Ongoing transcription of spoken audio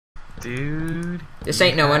Dude. This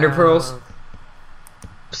ain't no ender pearls.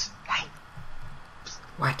 Psst, hey. Psst,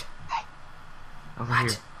 What? hey. Over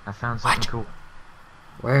What? here. I found something What? cool.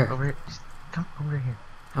 Where? Over here. Just come over here.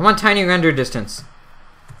 I want tiny render distance.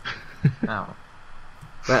 Oh.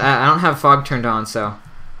 But I don't have fog turned on, so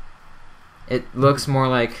it looks more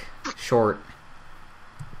like short.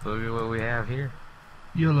 Look at what we have here.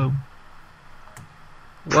 YOLO.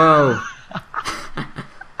 Whoa.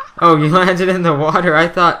 Oh, you landed in the water. I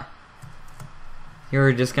thought you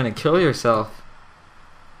were just gonna kill yourself.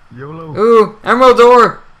 YOLO. Ooh, emerald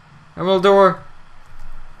door. Emerald door.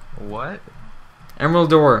 What? Emerald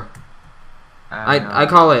door. I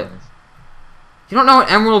call what it. You don't know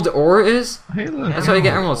what emerald ore is? Hey, look. That's how you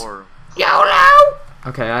get emeralds. Or- YOLO!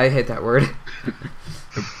 Okay, I hate that word.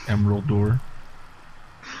 Emerald door.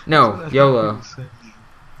 No, YOLO.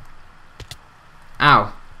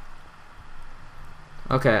 Ow.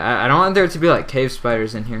 Okay, I don't want there to be like cave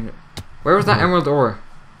spiders in here. Where was that emerald ore?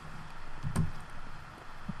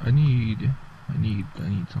 I need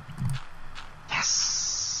something.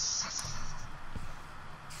 Yes.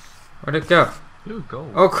 Where'd it go? Ooh,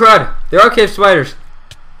 gold. Oh crud! There are cave spiders!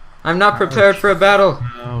 I'm not prepared for a battle.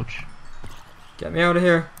 Ouch. Get me out of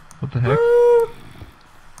here. What the heck?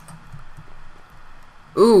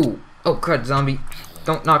 Ooh! Oh crud, zombie.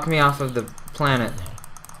 Don't knock me off of the planet.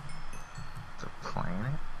 The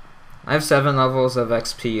planet? I have 7 levels of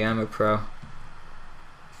XP. I'm a pro.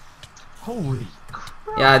 Holy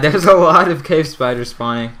crap. Yeah, there's a lot of cave spiders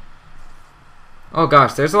spawning. Oh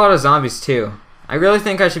gosh, there's a lot of zombies too. I really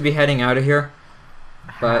think I should be heading out of here.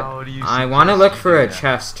 But How do you I want to suggest look you for do a that?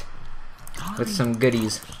 chest with some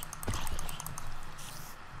goodies.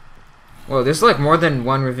 Whoa, there's like more than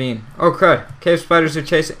one ravine. Oh crud, cave spiders are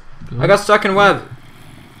chasing. I got stuck in web.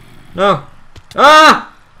 No.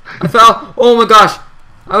 Ah! I fell. Oh my gosh.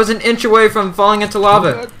 I was an inch away from falling into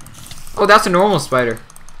lava. Oh, that's a normal spider.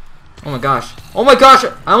 Oh my gosh. Oh my gosh,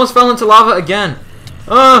 I almost fell into lava again.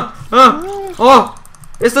 Oh,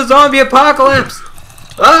 it's the zombie apocalypse.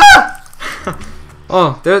 Ah!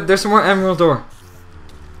 Oh, there's some more emerald ore.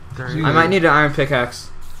 I might need an iron pickaxe.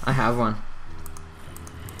 I have one.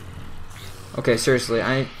 Okay, seriously,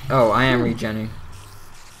 I am regenning.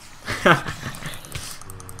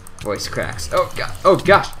 Voice cracks. Oh god. Oh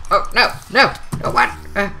gosh. Oh no. No. No what?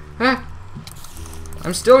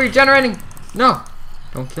 I'm still regenerating. No.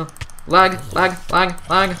 Don't kill. Lag. Lag. Lag.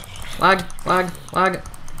 Lag. Lag. Lag. Lag.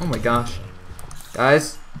 Oh my gosh.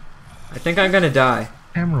 Guys, I think I'm gonna die.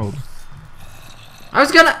 Emerald. I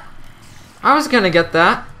was gonna get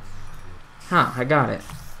that. Huh, I got it.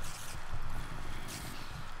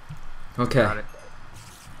 Okay. Got it.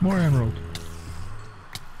 More emerald.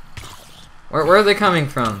 Where are they coming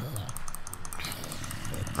from?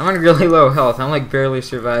 I'm on really low health. I'm like barely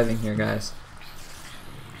surviving here, guys.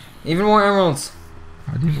 Even more emeralds.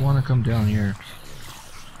 I didn't want to come down here.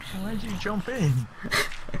 Why'd you jump in?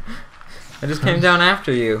 I just came down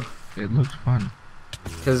after you. It looked fun.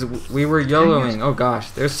 Because we were YOLOing. Oh gosh,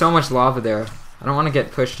 there's so much lava there. I don't want to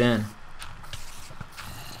get pushed in.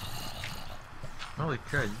 Holy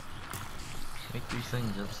crud. Make these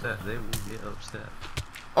things upset. They will get upset.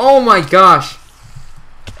 Oh my gosh!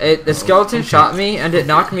 The skeleton shot me and it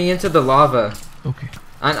knocked me into the lava. Okay.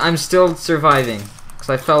 I'm still surviving. Because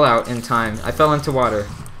I fell out in time. I fell into water.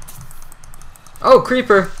 Oh,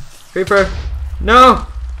 creeper! Creeper! No!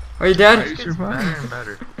 Are you dead? It gets better and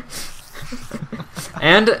better.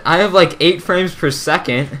 And I have like 8 frames per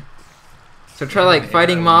second. So try like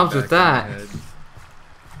fighting mobs with that.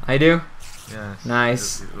 I do? Yes.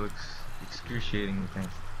 Nice. It looks excruciating to think.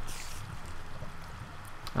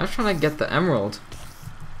 I was trying to get the emerald.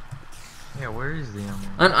 Yeah, where is the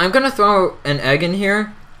emerald? I'm gonna throw an egg in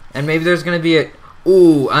here. And maybe there's gonna be a...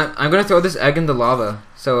 Ooh, I'm gonna throw this egg in the lava.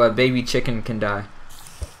 So a baby chicken can die.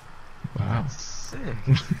 Wow. Sick.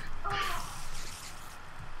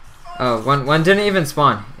 Oh, one didn't even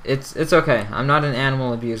spawn. It's okay. I'm not an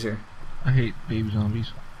animal abuser. I hate baby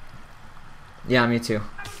zombies. Yeah, me too.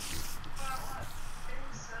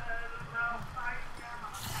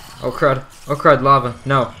 Oh crud. Oh crud, lava.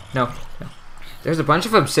 No, no, no. There's a bunch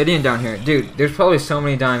of obsidian down here. Dude, there's probably so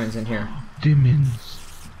many diamonds in here. Demons.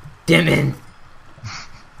 Diamond!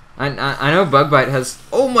 I know Bugbite has...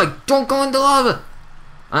 Oh my... Don't go into lava!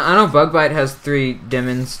 I know Bugbite has 3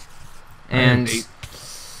 diamonds. And...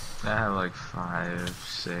 I have like 5,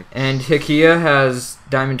 6. And Hikia has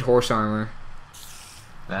diamond horse armor.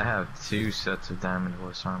 I have 2 sets of diamond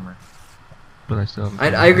horse armor. But I still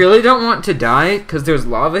have I really don't want to die because there's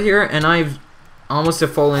lava here and I've almost a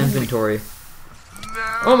full inventory.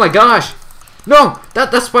 No. Oh my gosh! No!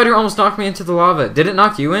 That spider almost knocked me into the lava. Did it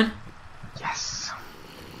knock you in? Yes.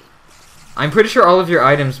 I'm pretty sure all of your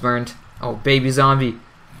items burned. Oh, baby zombie.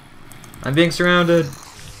 I'm being surrounded.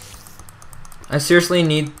 I seriously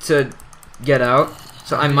need to get out.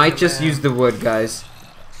 So I might just use the wood, guys.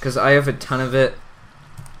 Because I have a ton of it.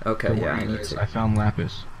 Okay, Don't yeah, worry, I need guys, to. I found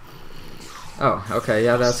lapis. Oh, okay,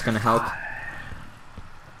 yeah, that's gonna help.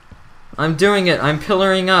 I'm doing it. I'm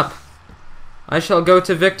pillaring up. I shall go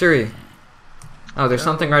to victory. Oh, there's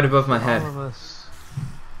something right above my head. All of us.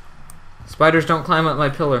 Spiders don't climb up my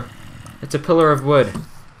pillar. It's a pillar of wood.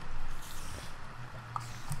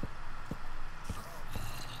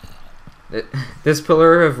 This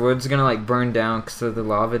pillar of wood's gonna like burn down because of the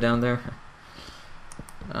lava down there.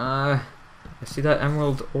 I see that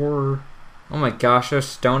emerald ore. Oh my gosh, there's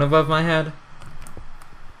stone above my head.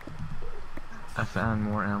 I found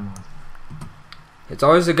more emerald. It's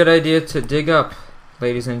always a good idea to dig up,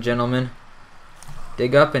 ladies and gentlemen.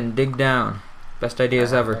 Dig up and dig down. Best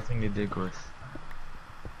ideas I have ever. nothing to dig with.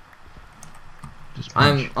 Just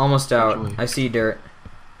punch. I'm almost out. away. I see dirt.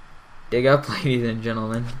 Dig up, ladies and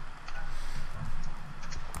gentlemen.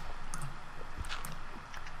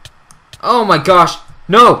 Oh my gosh!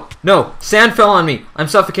 No! No! Sand fell on me! I'm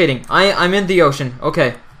suffocating. I'm in the ocean.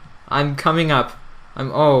 Okay. I'm coming up.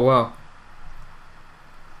 Oh wow.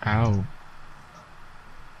 Ow.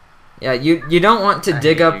 Yeah, you don't want to I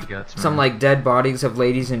dig hate up your guts, some man. like dead bodies of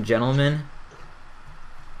ladies and gentlemen.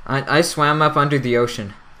 I swam up under the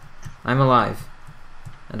ocean. I'm alive.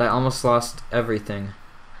 And I almost lost everything.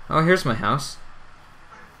 Oh, here's my house.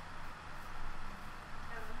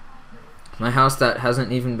 My house that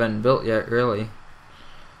hasn't even been built yet, really.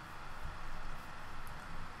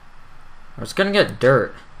 I was gonna get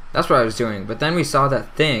dirt. That's what I was doing. But then we saw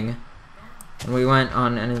that thing, and we went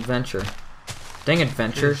on an adventure. Dang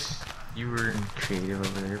adventures. You were creative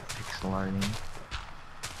over there, pixel arting.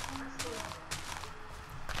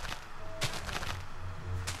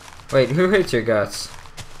 Wait, who hates your guts?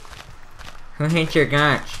 Who hates your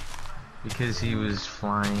guts? Because he was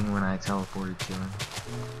flying when I teleported to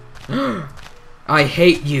him. I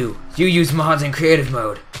hate you. You use mods in creative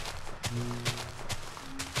mode.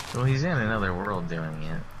 Well, he's in another world doing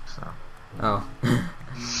it, so. Oh.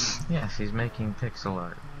 Yes, he's making pixel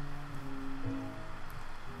art.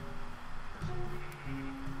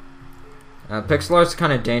 Pixel art's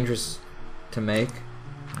kind of dangerous to make,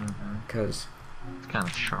 Mm-hmm. because It's kind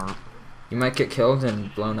of sharp. you might get killed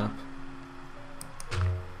and blown up.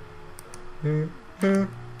 I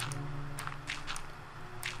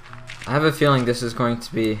have a feeling this is going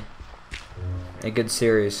to be a good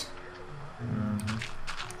series. Mm-hmm.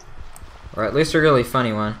 Or at least a really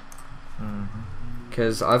funny one. Mm-hmm.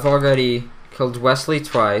 Because I've already killed Wesley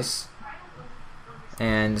twice.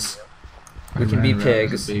 And we I can be ran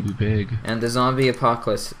around as pigs. a baby pig. And the zombie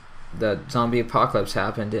apocalypse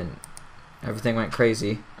happened and everything went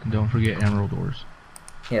crazy. And don't forget emerald ores.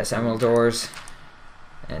 Yes, emerald ores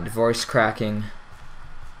and voice cracking.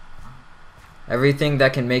 Everything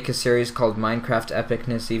that can make a series called Minecraft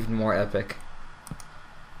Epicness even more epic.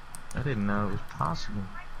 I didn't know it was possible.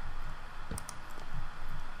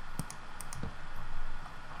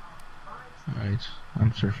 Alright,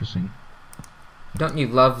 I'm surfacing. Don't you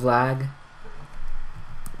love lag?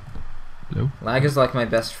 Hello? Lag is like my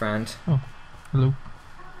best friend. Hello?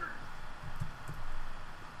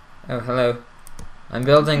 Oh, hello. I'm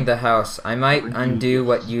building the house. I might undo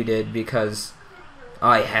what you did because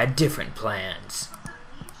I had different plans.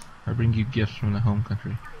 I bring you gifts from the home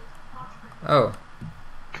country. Oh,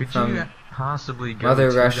 Could From you possibly go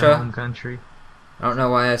Mother to Russia? the home country? I don't know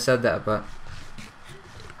why I said that, but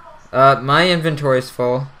my inventory's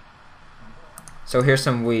full. So here's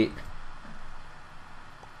some wheat.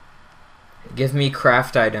 Give me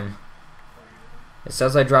craft item. It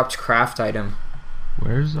says I dropped craft item.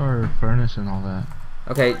 Where's our furnace and all that?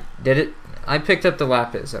 Okay, did it? I picked up the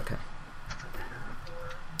lapis. Okay.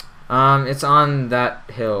 It's on that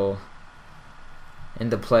hill. In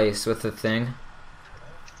the place with the thing.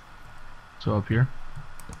 So up here?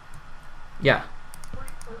 Yeah.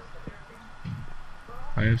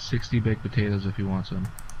 I have 60 baked potatoes if you want some.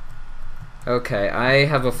 Okay, I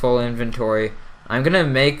have a full inventory. I'm gonna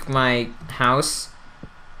make my house,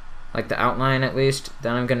 like the outline at least.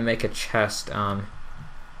 Then I'm gonna make a chest. I'm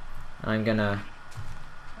gonna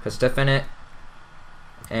put stuff in it.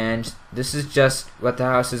 And this is just what the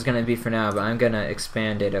house is gonna be for now, but I'm gonna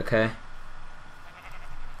expand it, okay?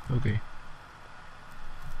 Okay.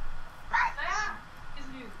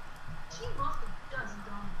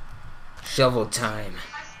 Shovel time.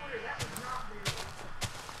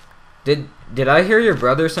 Did I hear your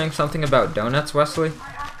brother saying something about donuts, Wesley?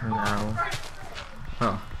 No.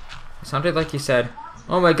 Oh. It sounded like he said,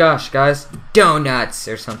 "Oh my gosh, guys, donuts,"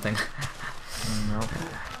 or something. Nope.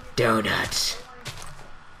 Donuts.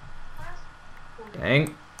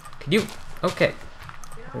 Dang. Can you? Okay.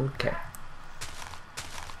 Okay.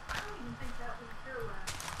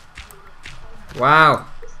 Wow.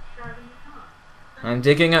 I'm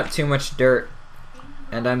digging up too much dirt.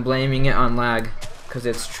 And I'm blaming it on lag. Because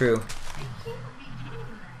it's true.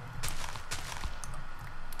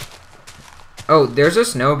 Oh, there's a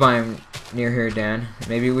snow biome near here, Dan.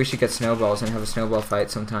 Maybe we should get snowballs and have a snowball fight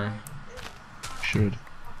sometime. Should.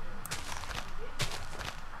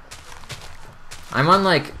 I'm on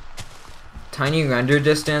like tiny render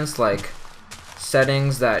distance, like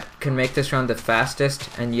settings that can make this run the fastest,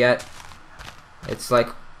 and yet it's like,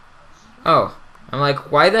 oh, I'm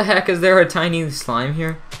like, why the heck is there a tiny slime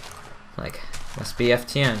here? Like, must be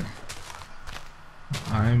FTN.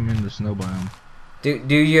 I'm in the snow biome.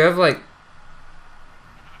 Do you have like?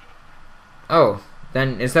 Oh,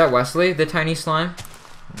 then is that Wesley, the tiny slime?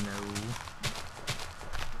 No.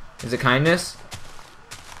 Is it Kindness?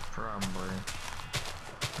 Probably.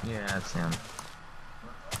 Yeah, it's him.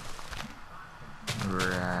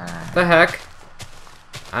 Right. The heck?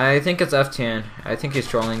 I think it's FTN. I think he's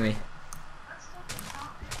trolling me.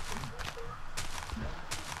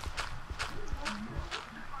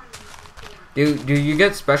 Do you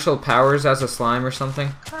get special powers as a slime or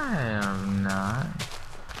something? I am not.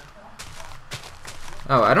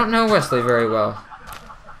 Oh, I don't know Wesley very well.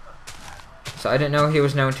 So I didn't know he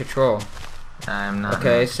was known to troll. I'm not.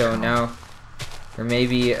 Okay, so now there may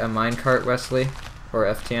be a minecart Wesley or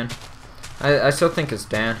FTN. I still think it's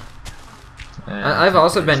Dan. Yeah, I've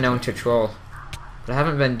also been known to troll, but I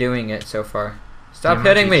haven't been doing it so far. Stop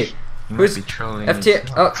hitting me! Who's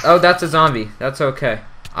FTN? Oh, that's a zombie. That's okay.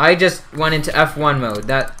 I just went into F1 mode.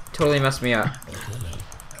 That totally messed me up.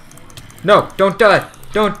 No, don't die!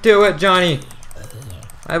 Don't do it, Johnny!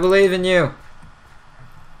 I believe in you.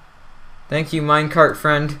 Thank you, minecart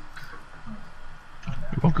friend.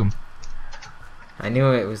 You're welcome. I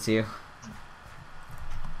knew it was you.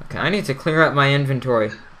 Okay, I need to clear up my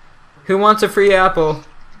inventory. Who wants a free apple?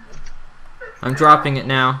 I'm dropping it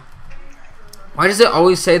now. Why does it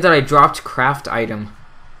always say that I dropped craft item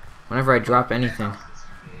whenever I drop anything?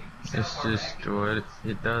 It's just what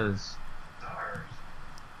it does.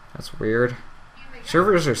 That's weird.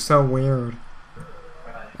 Servers are so weird.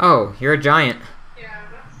 Oh, you're a giant.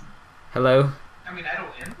 Hello? I mean, I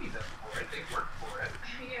don't envy them for it. They work for it.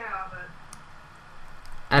 Yeah, but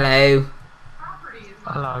Hello? property is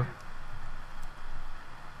Hello.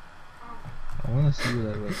 I want to see what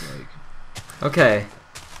that looks like. Okay.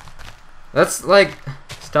 Let's, like,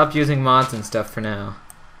 stop using mods and stuff for now.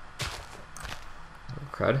 Oh,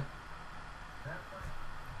 crud.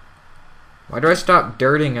 Why do I stop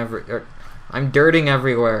dirting I'm dirting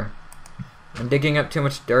everywhere. I'm digging up too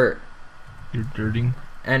much dirt. You're dirting?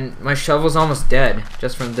 And my shovel's almost dead,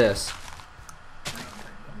 just from this.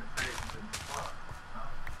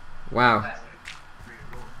 Wow.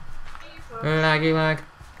 Laggy lag.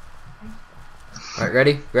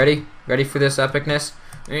 Alright, ready? Ready for this epicness?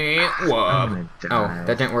 Whoa. Oh,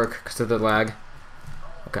 that didn't work because of the lag.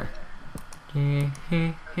 Okay.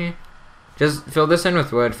 Just fill this in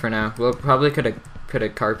with wood for now. We'll probably could a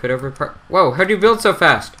carpet over part. Whoa, how'd you build so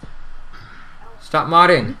fast? Stop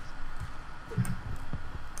modding.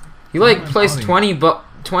 You like placed 20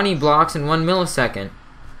 blocks in 1 millisecond.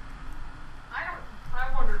 I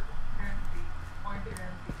wonder why did envy.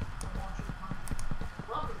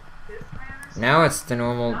 Now it's the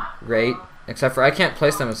normal rate, except for I can't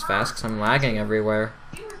place them as fast because I'm lagging everywhere.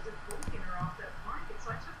 He was just looking her off that blanket, so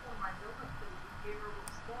I took one of my building tools and gave her a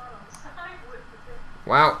little spot on the side with the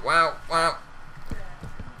Wow, wow, wow.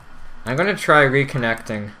 I'm gonna try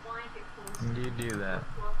reconnecting. blanket close You do that.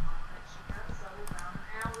 fluff on it. She had settled down,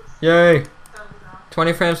 and Alice Yay! settled down.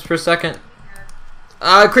 20 frames per second.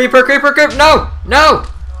 Creeper! No! No!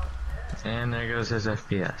 And there goes his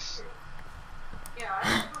FPS. Yeah, I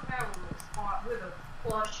just put that little spot with a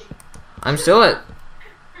plushie. I'm still at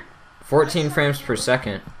 14 frames per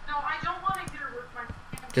second. No, I don't want to hit her with my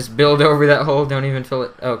camera. Just build over that hole, don't even fill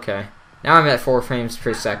it. Okay. Now I'm at 4 frames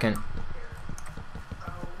per second. So, no,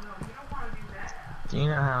 you don't want to do that. Do you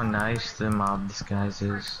know how nice the mob disguise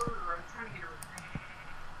is?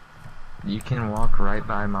 You can walk right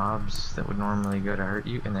by mobs that would normally go to hurt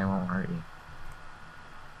you, and they won't hurt you.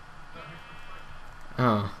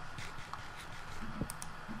 Oh.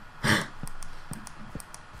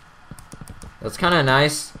 That's kind of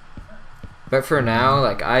nice. But for now,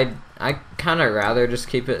 like, I kind of rather just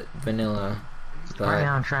keep it vanilla. Right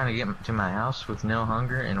now But, I'm trying to get to my house with no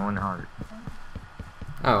hunger and 1 heart.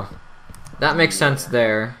 oh. That makes sense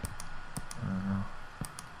there.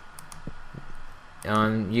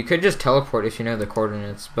 You could just teleport if you know the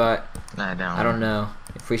coordinates, but I don't. I don't know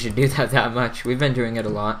if we should do that much. We've been doing it a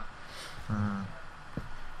lot.